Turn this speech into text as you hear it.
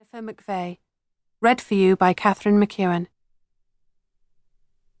Jennifer McVeigh. Read for you by Catherine McEwen.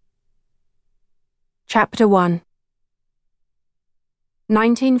 Chapter 1.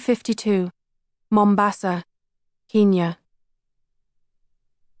 1952. Mombasa, Kenya.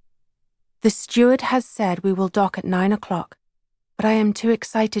 The steward has said we will dock at 9 o'clock, but I am too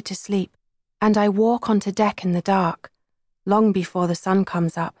excited to sleep, and I walk onto deck in the dark, long before the sun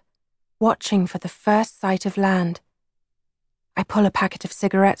comes up, watching for the first sight of land. I pull a packet of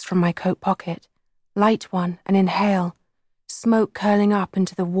cigarettes from my coat pocket, light one and inhale, smoke curling up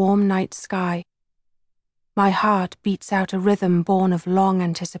into the warm night sky. My heart beats out a rhythm born of long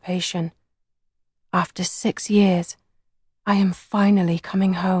anticipation. After 6 years, I am finally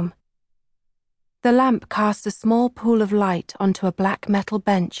coming home. The lamp casts a small pool of light onto a black metal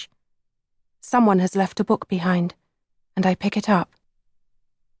bench. Someone has left a book behind, and I pick it up.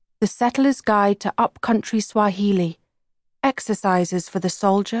 The Settler's Guide to Upcountry Swahili, Exercises for the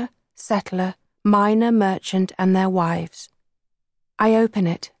Soldier, Settler, Miner, Merchant, and Their Wives. I open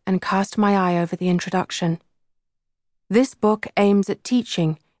it and cast my eye over the introduction. This book aims at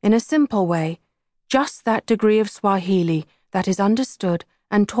teaching, in a simple way, just that degree of Swahili that is understood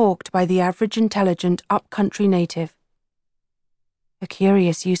and talked by the average intelligent upcountry native. A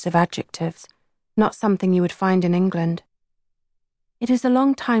curious use of adjectives, not something you would find in England. It is a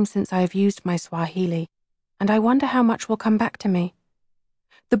long time since I have used my Swahili, and I wonder how much will come back to me.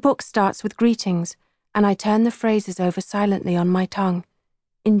 The book starts with greetings, and I turn the phrases over silently on my tongue,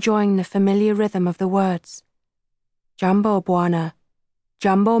 enjoying the familiar rhythm of the words. Jambo Bwana,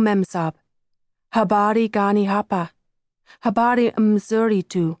 Jambo Memsab, Habari Gani Hapa, Habari Mzuri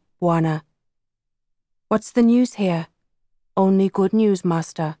tu, Bwana. What's the news here? Only good news,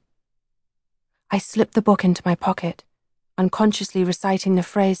 master. I slip the book into my pocket, unconsciously reciting the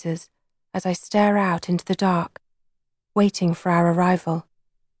phrases as I stare out into the dark, waiting for our arrival.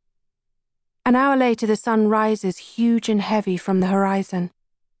 An hour later, the sun rises huge and heavy from the horizon.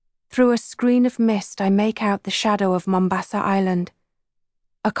 Through a screen of mist, I make out the shadow of Mombasa Island.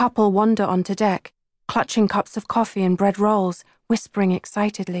 A couple wander onto deck, clutching cups of coffee and bread rolls, whispering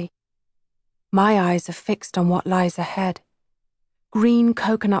excitedly. My eyes are fixed on what lies ahead. Green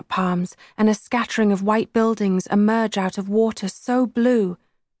coconut palms and a scattering of white buildings emerge out of water so blue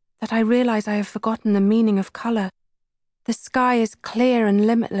that I realize I have forgotten the meaning of color. The sky is clear and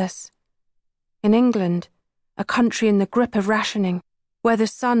limitless. In England, a country in the grip of rationing, where the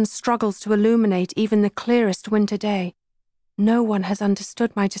sun struggles to illuminate even the clearest winter day, no one has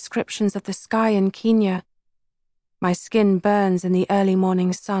understood my descriptions of the sky in Kenya. My skin burns in the early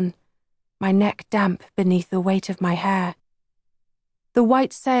morning sun, my neck damp beneath the weight of my hair. The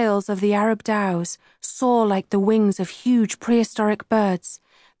white sails of the Arab dhows soar like the wings of huge prehistoric birds,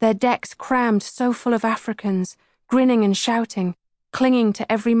 their decks crammed so full of Africans, grinning and shouting, clinging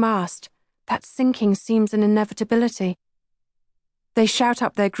to every mast, that sinking seems an inevitability. They shout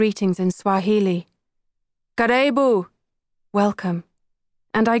up their greetings in Swahili. Karibu! Welcome.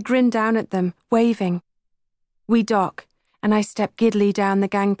 And I grin down at them, waving. We dock, and I step giddily down the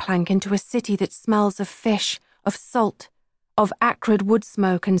gangplank into a city that smells of fish, of salt, of acrid wood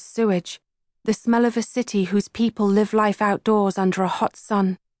smoke and sewage, the smell of a city whose people live life outdoors under a hot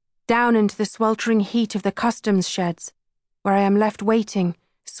sun, down into the sweltering heat of the customs sheds, where I am left waiting,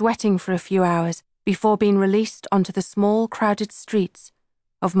 sweating for a few hours before being released onto the small, crowded streets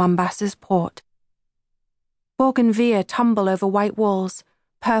of Mombasa's port. Bougainvillea tumble over white walls,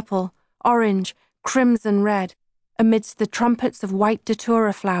 purple, orange, crimson red, amidst the trumpets of white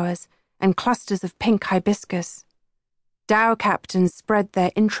datura flowers and clusters of pink hibiscus. Dhow captains spread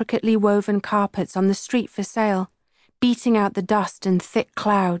their intricately woven carpets on the street for sale, beating out the dust in thick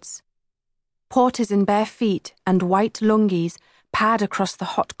clouds. Porters in bare feet and white lungis pad across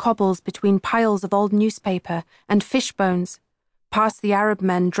the hot cobbles between piles of old newspaper and fish bones, past the Arab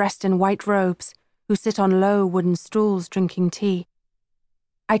men dressed in white robes who sit on low wooden stools drinking tea.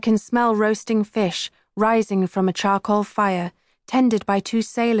 I can smell roasting fish rising from a charcoal fire tended by 2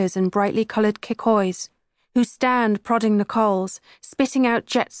 sailors in brightly coloured kikois, who stand prodding the coals, spitting out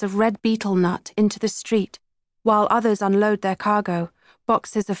jets of red betel nut into the street, while others unload their cargo,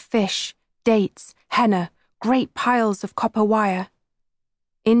 boxes of fish, dates, henna, great piles of copper wire.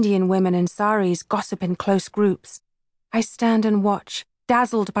 Indian women in saris gossip in close groups. I stand and watch,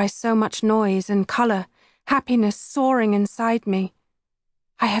 dazzled by so much noise and colour, happiness soaring inside me.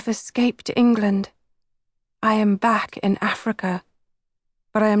 I have escaped England. I am back in Africa.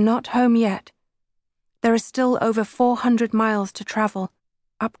 But I am not home yet. There are still over 400 miles to travel,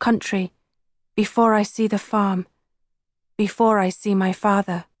 up country, before I see the farm, before I see my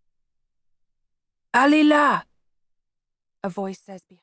father. Alila! A voice says behind.